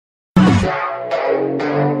Hey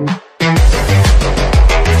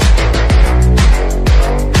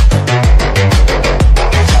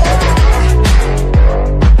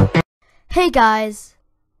guys,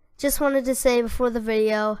 just wanted to say before the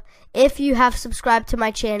video, if you have subscribed to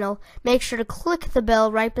my channel, make sure to click the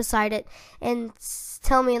bell right beside it and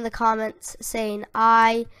tell me in the comments saying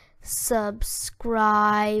I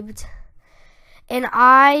subscribed, and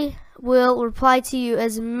I will reply to you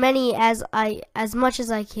as many as much as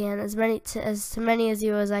I can, as many as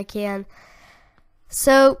you as I can.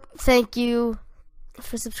 So thank you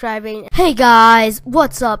for subscribing. Hey guys,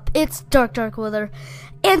 what's up? It's DarkDarkWither.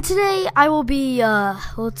 And today I will be,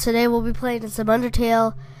 today we'll be playing some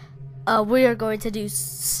Undertale. We are going to do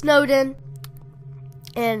Snowden.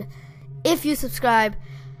 And if you subscribe,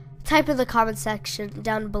 type in the comment section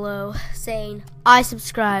down below saying, I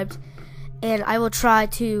subscribed. And I will try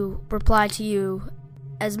to reply to you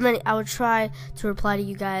as you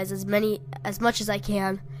guys as much as I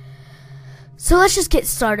can. So let's just get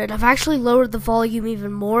started. I've actually lowered the volume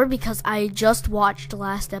even more because I just watched the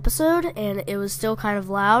last episode and it was still kind of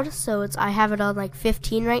loud. So I have it on like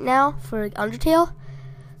 15 right now for Undertale.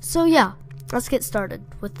 So yeah, let's get started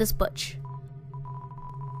with this butch.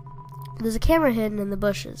 There's a camera hidden in the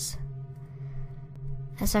bushes.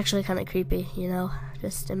 That's actually kind of creepy, you know.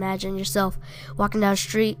 Just imagine yourself walking down the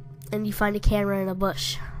street and you find a camera in a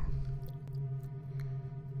bush.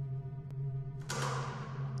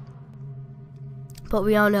 But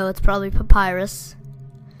we all know it's probably Papyrus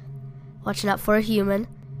watching out for a human,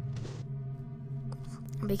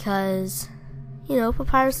 because, you know,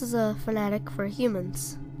 Papyrus is a fanatic for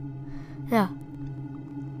humans. Yeah.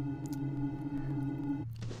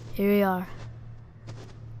 Here we are.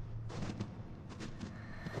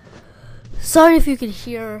 Sorry if you can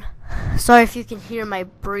hear my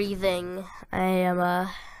breathing. I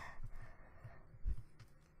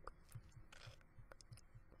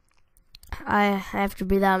have to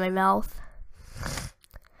breathe out of my mouth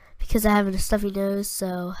because I have a stuffy nose,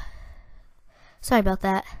 so sorry about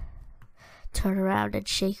that. Turn around and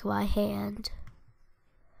shake my hand.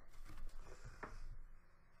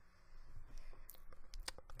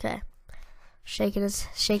 Okay. Shaking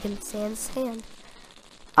Sans' hand.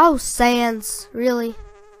 Oh, Sans, really?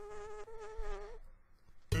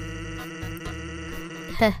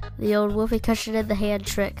 The old whoopee cushion in the hand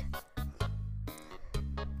trick.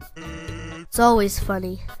 It's always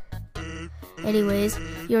funny. Anyways,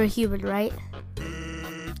 you're a human, right?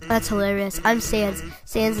 That's hilarious. I'm Sans.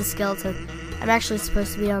 Sans the skeleton. I'm actually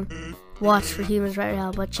supposed to be on watch for humans right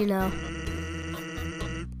now, but you know,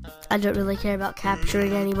 I don't really care about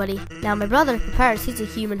capturing anybody. Now, my brother, Papyrus, he's a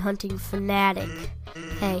human hunting fanatic.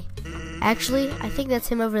 Hey, actually, I think that's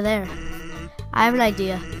him over there. I have an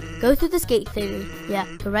idea. Go through this gate thingy. Yeah,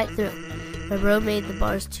 go right through. My bro made the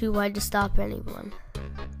bars too wide to stop anyone.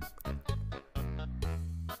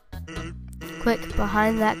 Quick,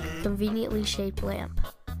 behind that conveniently shaped lamp.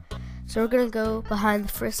 So we're gonna go behind the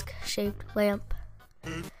frisk-shaped lamp.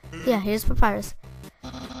 Yeah, here's Papyrus.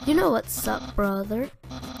 You know what's up, brother?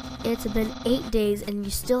 It's been 8 days and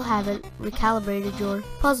you still haven't recalibrated your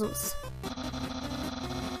puzzles.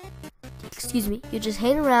 Excuse me, you just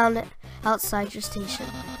hang around outside your station.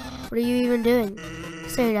 What are you even doing?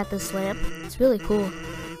 Staring at this lamp. It's really cool.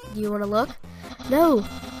 Do you want to look? No,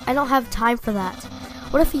 I don't have time for that.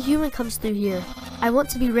 What if a human comes through here? I want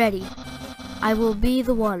to be ready. I will be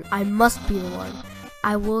the one. I must be the one.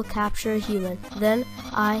 I will capture a human. Then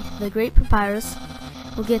I, the great Papyrus,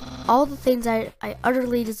 will get all the things I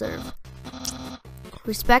utterly deserve.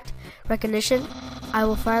 Respect, recognition. I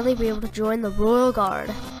will finally be able to join the Royal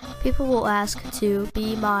Guard. People will ask to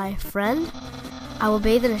be my friend. I will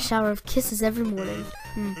bathe in a shower of kisses every morning.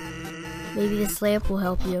 Maybe this lamp will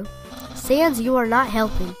help you. Sans, you are not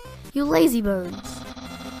helping. You lazy bones.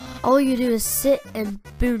 All you do is sit and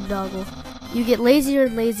boondoggle. You get lazier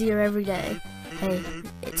and lazier every day. Hey,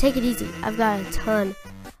 take it easy. I've got a ton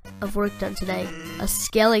of work done today. A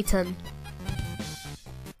skeleton.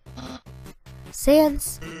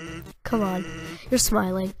 Sans, come on. You're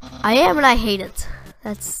smiling. I am, and I hate it.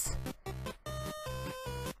 That's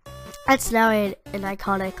now an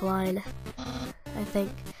iconic line, I think.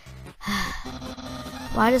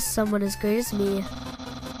 Why does someone as great as me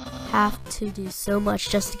have to do so much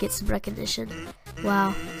just to get some recognition?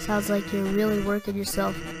 Wow, sounds like you're really working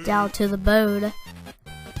yourself down to the bone.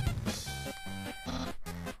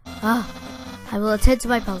 I will attend to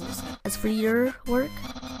my puzzles. As for your work,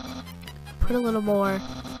 put a little more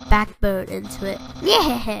backbone into it.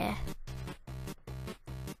 Yeah! Heh.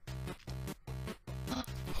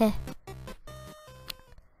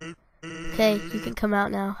 Okay, you can come out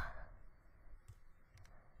now.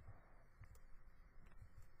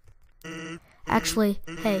 Actually,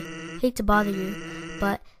 hey, hate to bother you,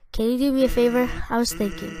 but can you do me a favor? I was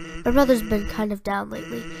thinking, my brother's been kind of down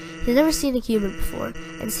lately. He's never seen a human before,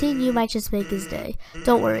 and seeing you might just make his day.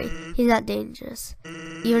 Don't worry, he's not dangerous,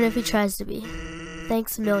 even if he tries to be.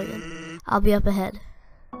 Thanks a million. I'll be up ahead.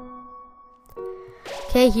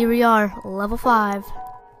 Okay, here we are, level 5.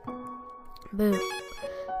 Boom.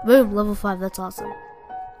 Boom, level 5, that's awesome.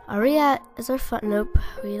 Are we at, is there fun? Nope,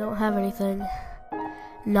 we don't have anything.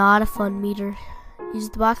 Not a fun meter. Use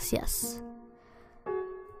the box, yes.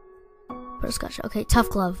 Butterscotch, okay, tough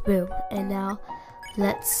glove, boom. And now,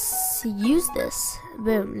 let's use this.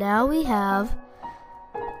 Boom, now we have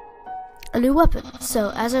a new weapon.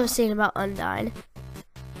 So, as I was saying about Undyne.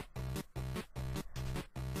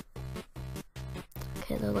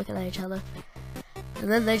 Okay, they're looking at each other.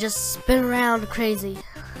 And then they just spin around crazy.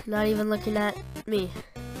 Not even looking at me.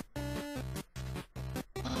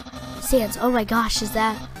 Sans, oh my gosh, is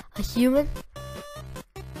that a human?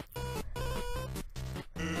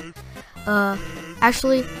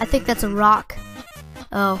 Actually, I think that's a rock.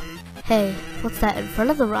 Oh, hey, what's that in front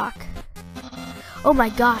of the rock? Oh my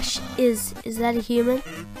gosh, is that a human?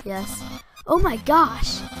 Yes. Oh my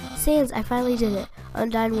gosh, Sans, I finally did it.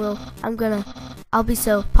 Undyne will, I'll be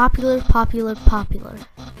so popular.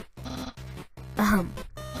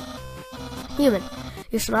 Human,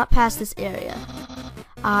 you shall not pass this area.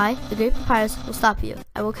 I, the great Papyrus, will stop you.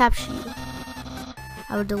 I will capture you.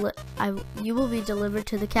 You will be delivered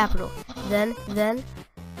to the capital. Then,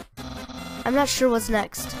 I'm not sure what's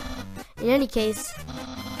next. In any case,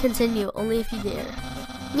 continue, only if you dare.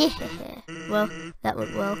 Well, that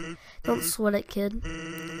went well. Don't sweat it, kid.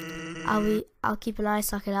 I'll keep an eye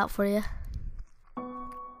socket out for you.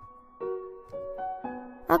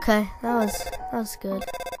 Okay, that was good.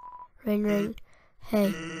 Ring ring.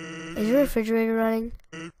 Hey, is your refrigerator running?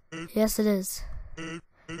 Yes, it is.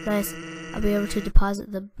 Nice. I'll be able to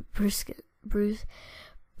deposit the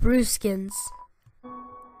brewskins.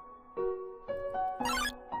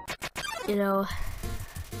 You know,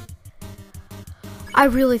 I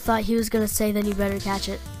really thought he was gonna say, then you better catch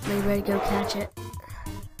it. Then you better go catch it.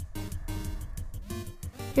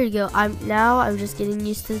 Here you go. I'm just getting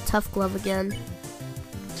used to the tough glove again.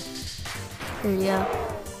 Here you go.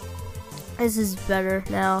 This is better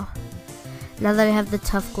now. Now that I have the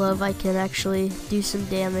tough glove, I can actually do some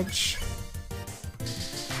damage.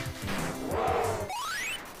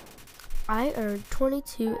 I earned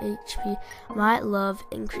 22 HP. My love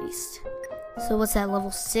increased. So what's that,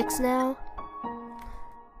 level 6 now?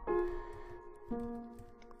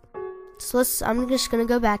 So I'm just gonna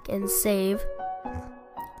go back and save.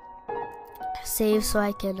 Save so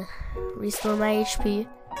I can restore my HP.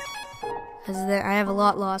 Because then I have a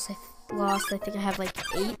lot lost. I think I have like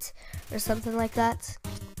 8 or something like that.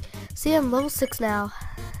 See, I'm level 6 now.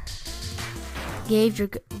 Gabe,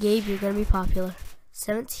 you're gonna be popular.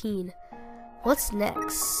 17. What's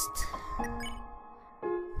next?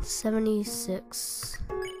 76.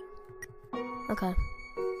 Okay.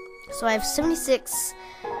 So I have 76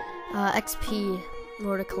 XP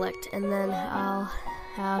more to collect, and then I'll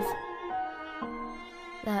have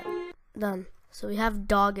that done. So we have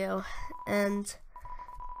Doggo and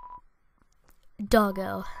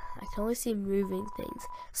Doggo. I can only see moving things.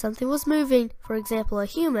 If something was moving, for example a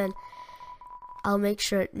human, I'll make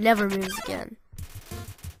sure it never moves again.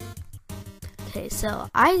 Okay, so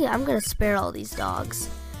I'm gonna spare all these dogs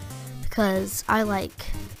because I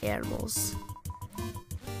like animals.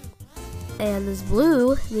 And this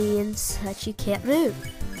blue means that you can't move.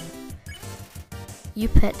 You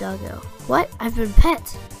pet Doggo. What? I've been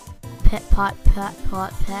pet. Pet pot, pet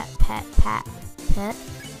pot, pet.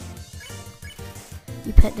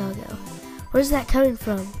 You pet Doggo. Where's that coming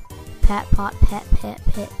from? Pat pot, pet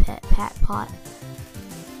pot.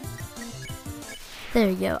 There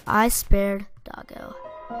you go. I spared Doggo.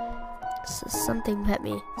 So something pet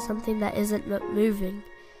me. Something that isn't moving.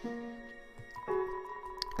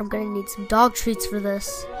 I'm gonna need some dog treats for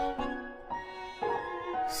this.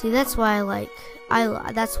 See, that's why I'm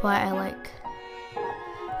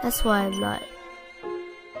not.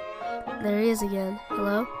 There he is again.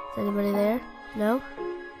 Hello? Is anybody there? No?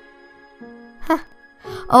 Huh.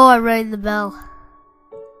 Oh, I rang the bell.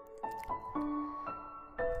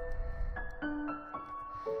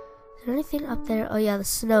 Is there anything up there? Oh yeah, the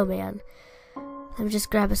snowman. Let me just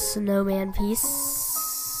grab a snowman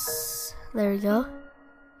piece. There we go.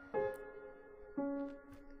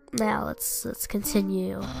 Now let's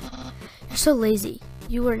continue. You're so lazy.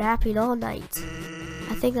 You were napping all night.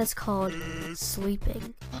 I think that's called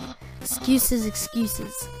sleeping.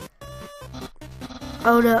 Excuses.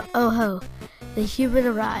 Oh no, oh ho. The human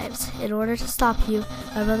arrives. In order to stop you,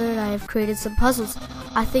 my brother and I have created some puzzles.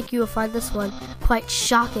 I think you will find this one quite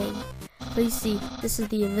shocking. Please see, this is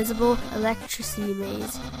the invisible electricity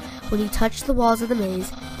maze. When you touch the walls of the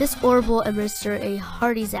maze, this orb will administer a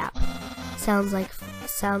hearty zap. Sound like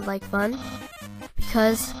fun?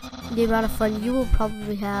 Because the amount of fun you will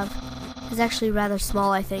probably have is actually rather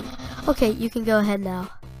small, I think. Okay, you can go ahead now.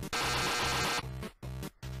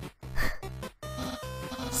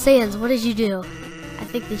 Sans, what did you do? I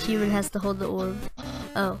think the human has to hold the orb.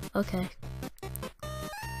 Oh, okay.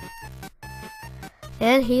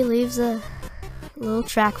 And he leaves a little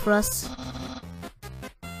track for us.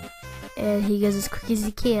 And he goes as quick as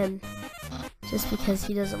he can. Just because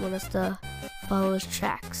he doesn't want us to follow his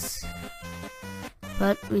tracks.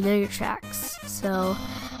 But we know your tracks. So,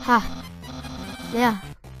 yeah.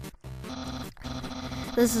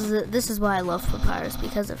 This is why I love Papyrus,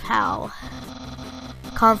 because of how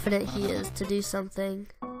confident he is to do something.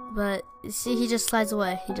 But you see, he just slides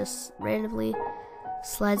away. He just randomly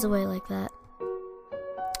slides away like that.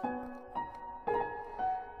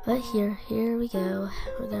 But here we go.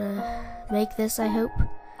 We're gonna make this, I hope.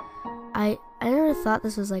 I never thought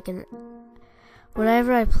this was like an...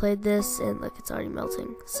 Whenever I played this, and look, it's already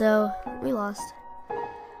melting. So, we lost.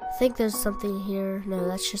 I think there's something here. No,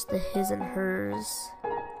 that's just the his and hers.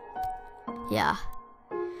 Yeah.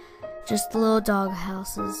 Just the little dog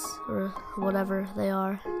houses, or whatever they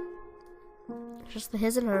are. Just the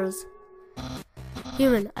his and hers.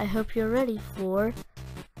 Human, I hope you're ready for...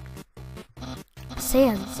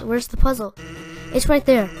 Sans, where's the puzzle? It's right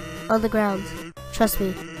there, on the ground. Trust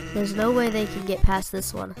me, there's no way they can get past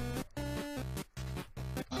this one.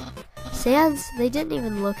 Sans, they didn't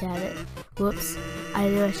even look at it. Whoops, I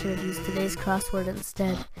knew I should have used today's crossword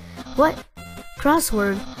instead. What?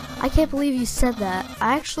 Crossword? I can't believe you said that.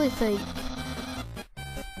 I actually think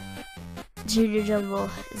Junior Jumble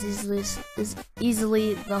is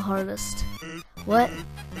easily the hardest. What?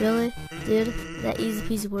 Really? Dude, that easy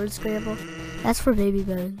peasy word scramble? That's for baby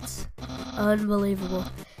bones. Unbelievable.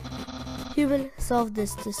 Human, solve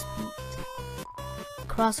this dispute.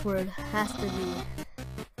 Crosswords have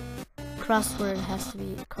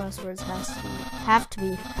to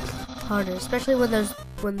be harder, especially when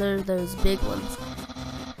they're those big ones.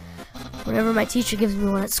 Whenever my teacher gives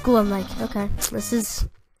me one at school, I'm like, okay, let's do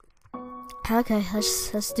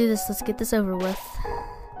this, let's get this over with.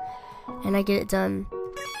 And I get it done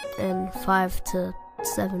in 5 to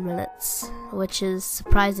 7 minutes, which is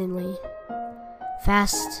surprisingly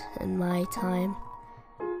fast in my time.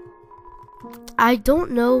 I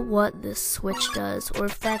don't know what this switch does, or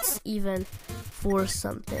if that's even for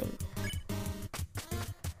something,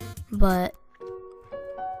 but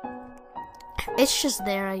it's just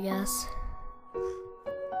there, I guess.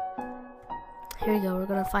 Here we go, we're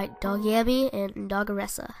gonna fight Dog Yabby and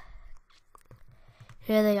Dogaressa.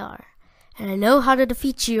 Here they are, and I know how to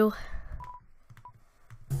defeat you.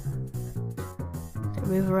 They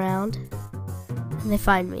move around, and they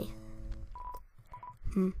find me.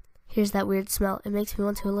 Here's that weird smell. It makes me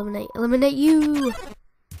want to eliminate you!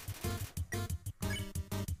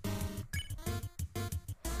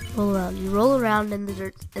 Roll around. You roll around in the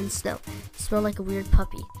dirt and snow. You smell like a weird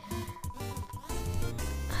puppy.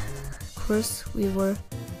 Of course, we were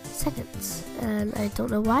seconds. And I don't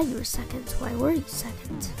know why you were second. Why were you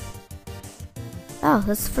second? Oh,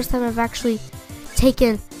 that's the first time I've actually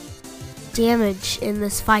taken damage in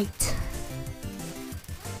this fight,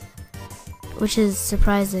 which is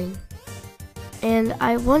surprising. And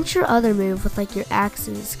I want your other move with like your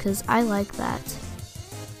axes, because I like that.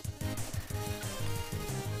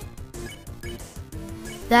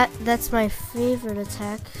 That's my favorite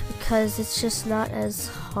attack, because it's just not as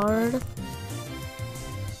hard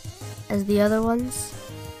as the other ones.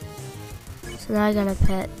 So now I gotta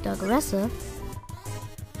pet Dogaressa.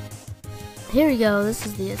 Here we go, this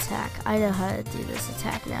is the attack. I know how to do this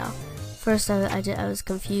attack now. First I was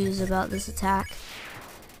confused about this attack,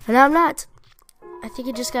 and now I'm not. I think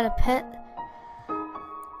you just gotta pet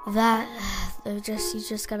that. You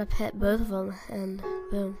just gotta pet both of them, and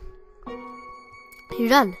boom, you're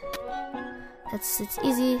done. It's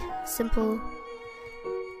easy, simple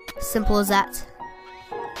as that.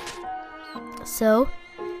 So,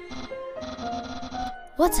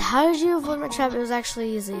 how did you avoid my trap? It was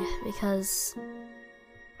actually easy, because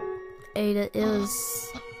it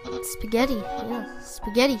was spaghetti. Yeah,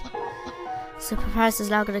 spaghetti. So Papyrus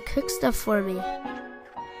is now gonna cook stuff for me,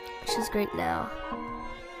 which is great now.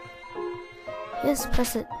 Yes,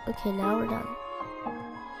 press it. Okay, now we're done.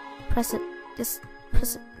 Press it. Just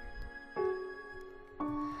press it.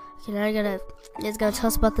 Okay, now it's gonna tell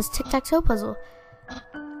us about this tic-tac-toe puzzle.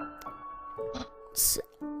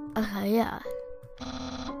 Yeah.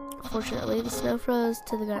 Fortunately, the snow froze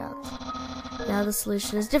to the ground. Now the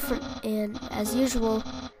solution is different, and as usual,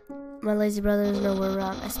 my lazy brother is nowhere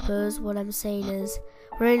around. I suppose what I'm saying is,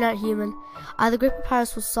 we're really not human. The Great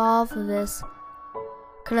Papyrus will solve this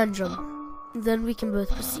conundrum. Then we can both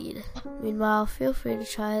proceed. Meanwhile, feel free to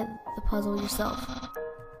try the puzzle yourself.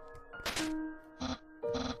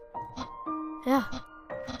 Yeah.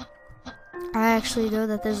 I actually know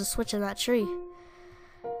that there's a switch in that tree.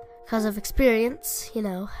 Because of experience, you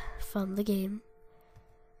know, from the game.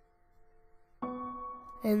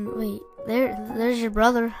 And wait, there's your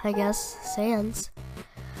brother, I guess, Sans.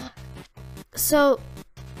 So,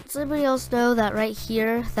 does anybody else know that right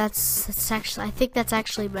here, that's actually, I think that's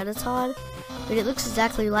actually Mettaton? I mean, it looks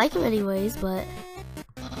exactly like him anyways, but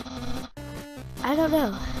I don't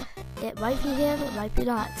know. It might be him, it might be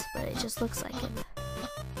not, but it just looks like him.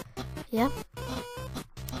 Yep.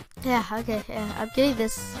 Yeah, okay, yeah, I'm getting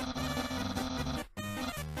this.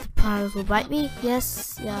 The Papyrus will bite me,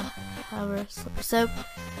 yes, yeah. However, slippery soap,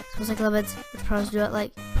 smells like lemons, which Papyrus do not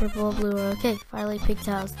like. Purple or blue are okay. Finally, pink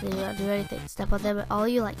tiles, they do not do anything. Step on them at all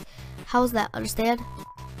you like. How is that? Understand?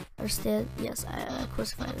 Understand? Yes, of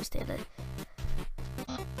course if I understand it.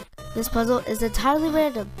 This puzzle is entirely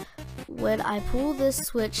random. When I pull this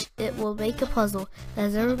switch, it will make a puzzle that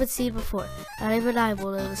has never been seen before. Not even I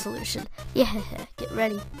will know the solution. Yeah, get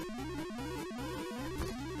ready.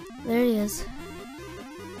 There he is.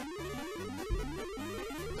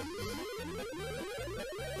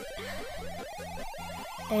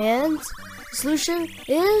 And the solution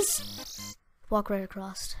is walk right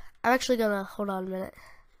across. I'm actually gonna, hold on a minute.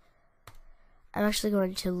 I'm actually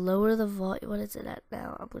going to lower the volume. What is it at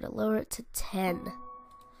now? I'm gonna lower it to 10.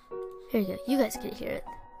 Here you go. You guys can hear it.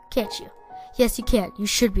 Can't you? Yes, you can. You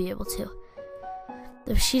should be able to.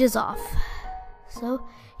 The sheet is off. So,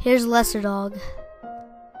 here's Lesser Dog.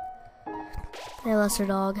 Hey, Lesser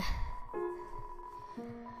Dog.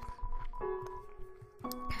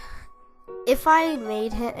 If I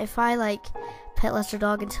made him, if I like pet Lesser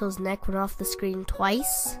Dog until his neck went off the screen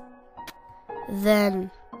twice,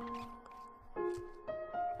 then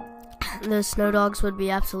those snow dogs would be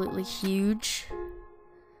absolutely huge.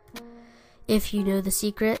 If you know the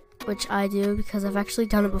secret, which I do because I've actually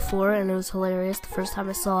done it before and it was hilarious the first time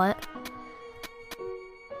I saw it.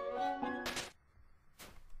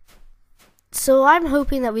 So I'm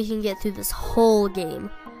hoping that we can get through this whole game,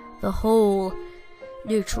 the whole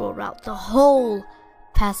neutral route, the whole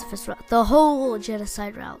pacifist route, the whole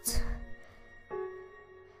genocide route.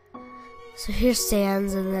 So here's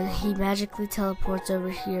Sans, and then he magically teleports over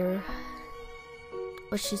here,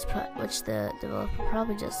 which the developer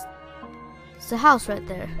probably just, it's a house right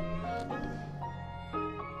there.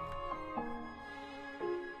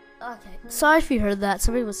 Okay, sorry if you heard that.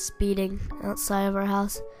 Somebody was speeding outside of our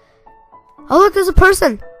house. Oh look, there's a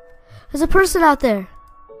person! There's a person out there!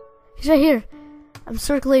 He's right here. I'm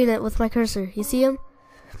circling it with my cursor. You see him?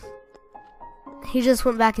 He just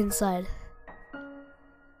went back inside.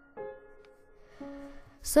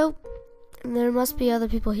 So, there must be other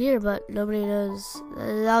people here, but nobody knows.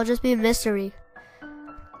 That'll just be a mystery.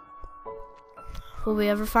 Will we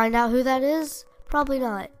ever find out who that is? Probably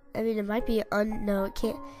not. I mean, it might be no, it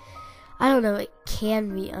can't. I don't know, it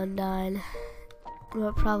can be Undyne,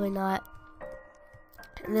 but probably not.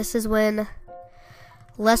 And this is when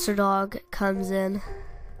Lesser Dog comes in.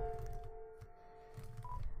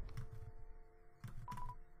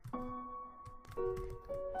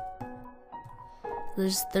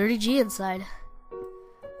 There's 30G inside.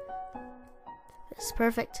 This is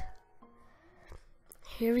perfect.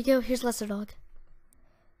 Here we go. Here's Lesser Dog.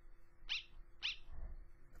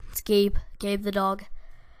 It's Gabe. Gabe the dog.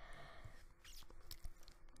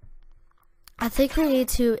 I think we need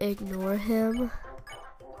to ignore him.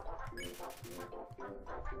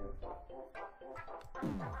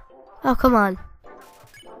 Oh, come on.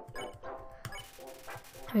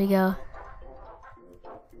 There we go.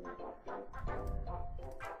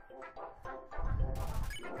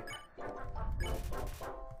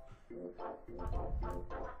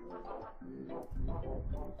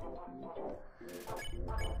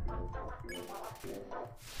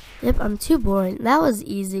 Yep, I'm too boring. That was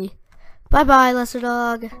easy. Bye-bye, Lesser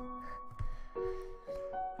Dog.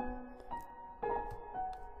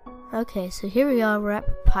 Okay, so here we are. We're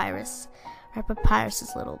at Papyrus. We're at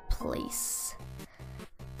Papyrus's little place.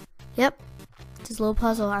 Yep, it's his little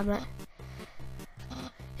puzzle. I'm at.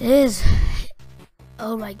 It is.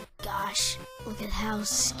 Oh my gosh! Look at how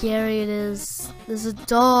scary it is. There's a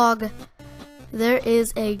dog. There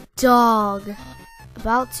is a dog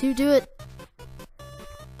about to do it,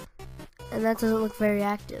 and that doesn't look very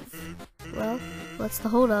active. well, what's the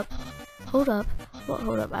hold up? Hold up. What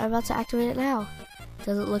hold up? I'm about to activate it now.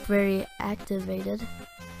 Doesn't look very activated.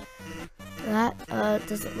 That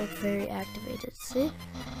doesn't look very activated. See?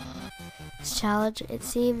 This challenge, it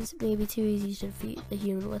seems maybe too easy to defeat the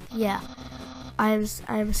human with. Yeah. I'm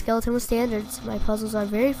a skeleton with standards. My puzzles are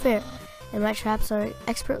very fair, and my traps are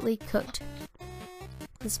expertly cooked.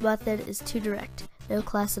 This method is too direct. No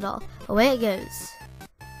class at all. Away it goes.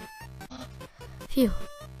 Phew.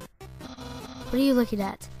 What are you looking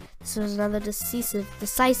at? This was another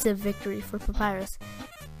decisive victory for Papyrus.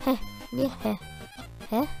 Heh, yeah, heh,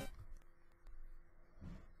 heh.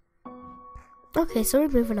 Okay, so we're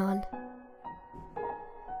moving on.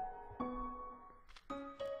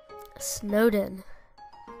 Snowden.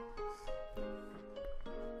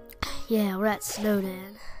 Yeah, we're at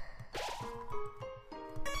Snowden.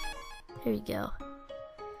 Here we go.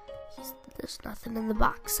 There's nothing in the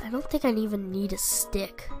box. I don't think I even need a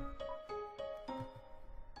stick.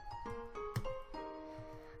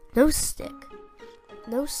 No stick.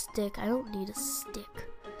 No stick. I don't need a stick.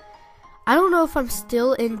 I don't know if I'm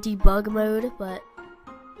still in debug mode, but...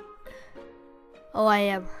 Oh, I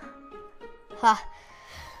am. Ha.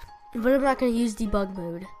 But I'm not going to use debug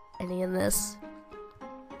mode any in this.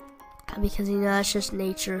 Because, you know, that's just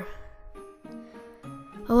nature.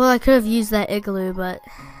 Oh, well, I could have used that igloo, but...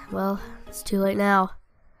 Well, it's too late now.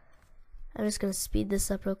 I'm just going to speed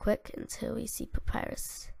this up real quick until we see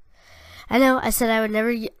Papyrus. I know, I said I would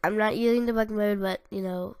never... I'm not using debug mode, but, you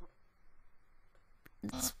know...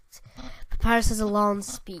 Papyrus has a long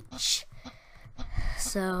speech.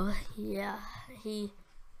 So, yeah,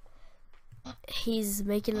 he's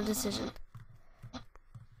making a decision.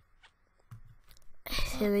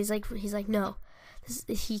 And he's like, no,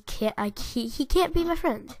 he can't be my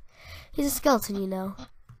friend. He's a skeleton, you know.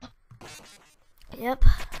 Yep.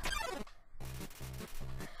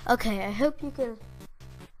 Okay, I hope you can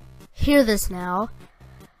hear this now.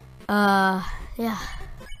 Yeah.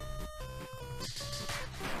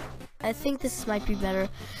 I think this might be better.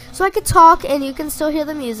 So I could talk and you can still hear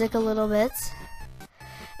the music a little bit.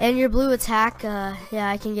 And your blue attack, yeah,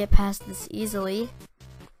 I can get past this easily.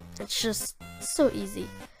 It's just so easy.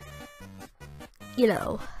 You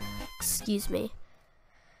know, excuse me.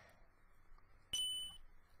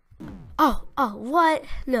 Oh, what?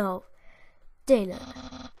 No. Dana.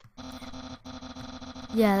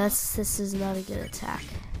 Yeah, this is not a good attack.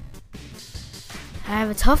 I have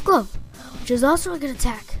a tough glove, which is also a good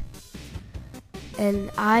attack.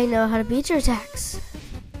 And I know how to beat your attacks.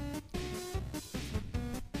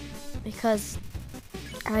 Because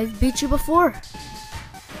I've beat you before.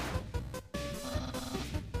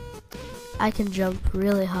 I can jump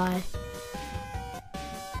really high.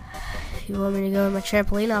 If you want me to go on my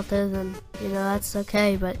trampoline out there, then, you know, that's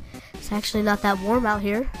okay. But it's actually not that warm out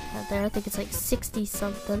here. Out there, I think it's like 60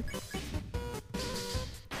 something.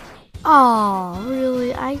 Oh,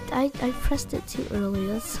 really? I pressed it too early.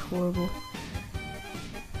 That's horrible.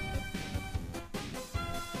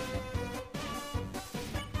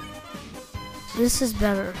 This is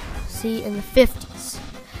better. See, in the 50s.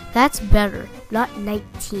 That's better. Not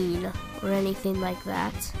 19 or anything like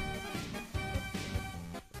that.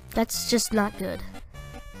 That's just not good.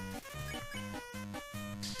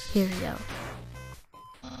 Here we go.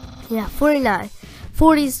 Yeah, 49.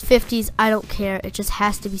 40s, 50s, I don't care. It just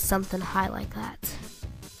has to be something high like that.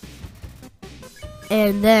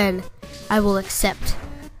 And then I will accept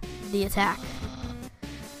the attack.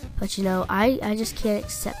 But you know, I just can't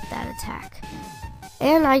accept that attack.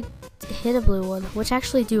 And I hit a blue one, which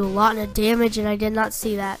actually do a lot of damage, and I did not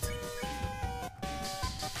see that.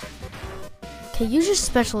 Okay, use your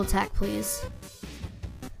special attack, please.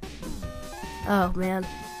 Oh man,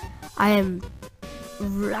 I'm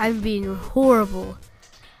being horrible.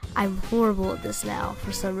 I'm horrible at this now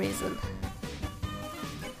for some reason.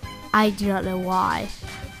 I do not know why,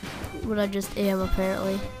 but I just am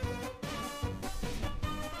apparently.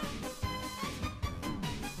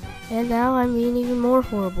 And now I'm being even more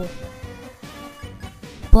horrible.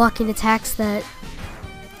 Blocking attacks that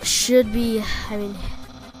should be,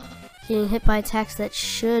 getting hit by attacks that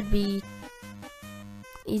should be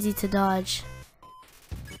easy to dodge.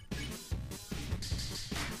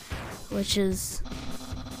 Which is,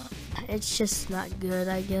 it's just not good,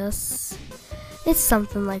 I guess. It's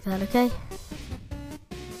something like that, okay?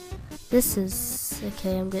 This is,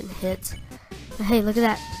 okay, I'm getting hit. But hey, look at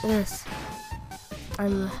that, look at this.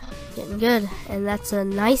 I'm getting good, and that's a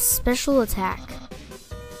nice special attack.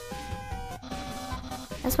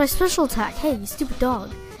 That's my special attack. Hey, you stupid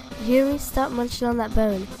dog. You hear me? Stop munching on that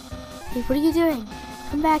bone. Hey, what are you doing?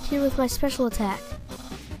 Come back here with my special attack.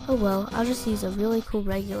 Oh well, I'll just use a really cool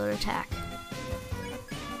regular attack.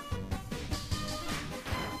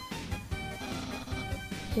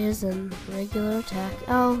 Here's a regular attack.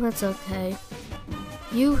 Oh, that's okay.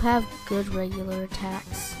 You have good regular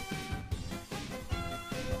attacks.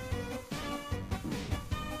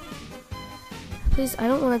 Please, I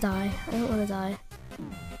don't want to die. I don't want to die.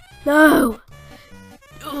 No!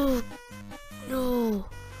 Oh, no.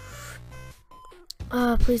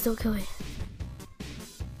 Please don't kill me.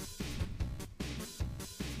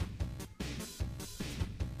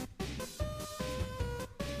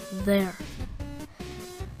 There.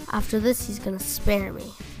 After this, he's gonna spare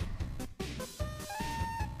me.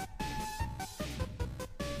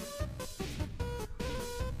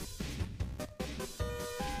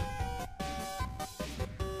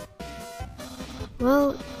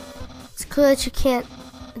 Well, it's clear that you can't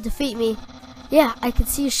defeat me. Yeah, I can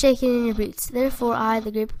see you shaking in your boots. Therefore, I,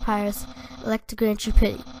 the great Papyrus, elect to grant you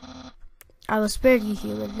pity. I will spare you,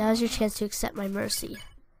 human. Now's your chance to accept my mercy.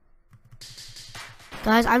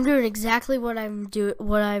 Guys, I'm doing exactly what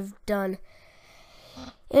I've done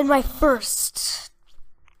in my first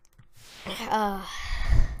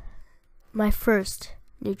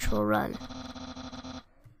neutral run.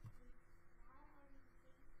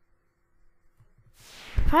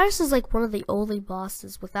 Papyrus is like one of the only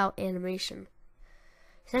bosses without animation.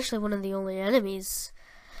 He's actually one of the only enemies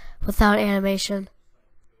without animation,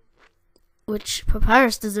 which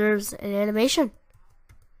Papyrus deserves an animation.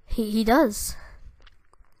 He does.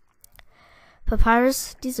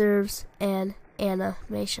 Papyrus deserves an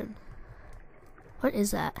animation. What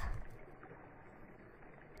is that?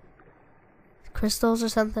 Crystals or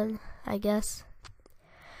something, I guess.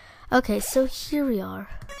 Okay, so here we are.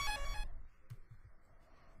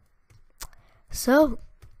 So,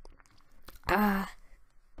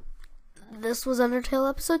 this was Undertale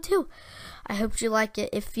episode 2. I hope you liked it.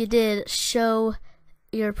 If you did, show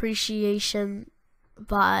your appreciation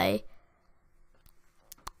by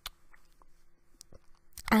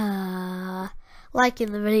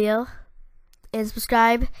liking the video and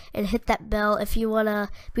subscribe and hit that bell if you want to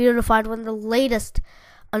be notified when the latest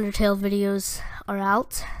Undertale videos are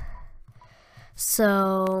out.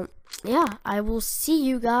 So, yeah, I will see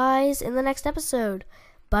you guys in the next episode.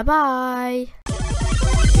 Bye-bye.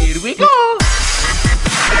 Here we go.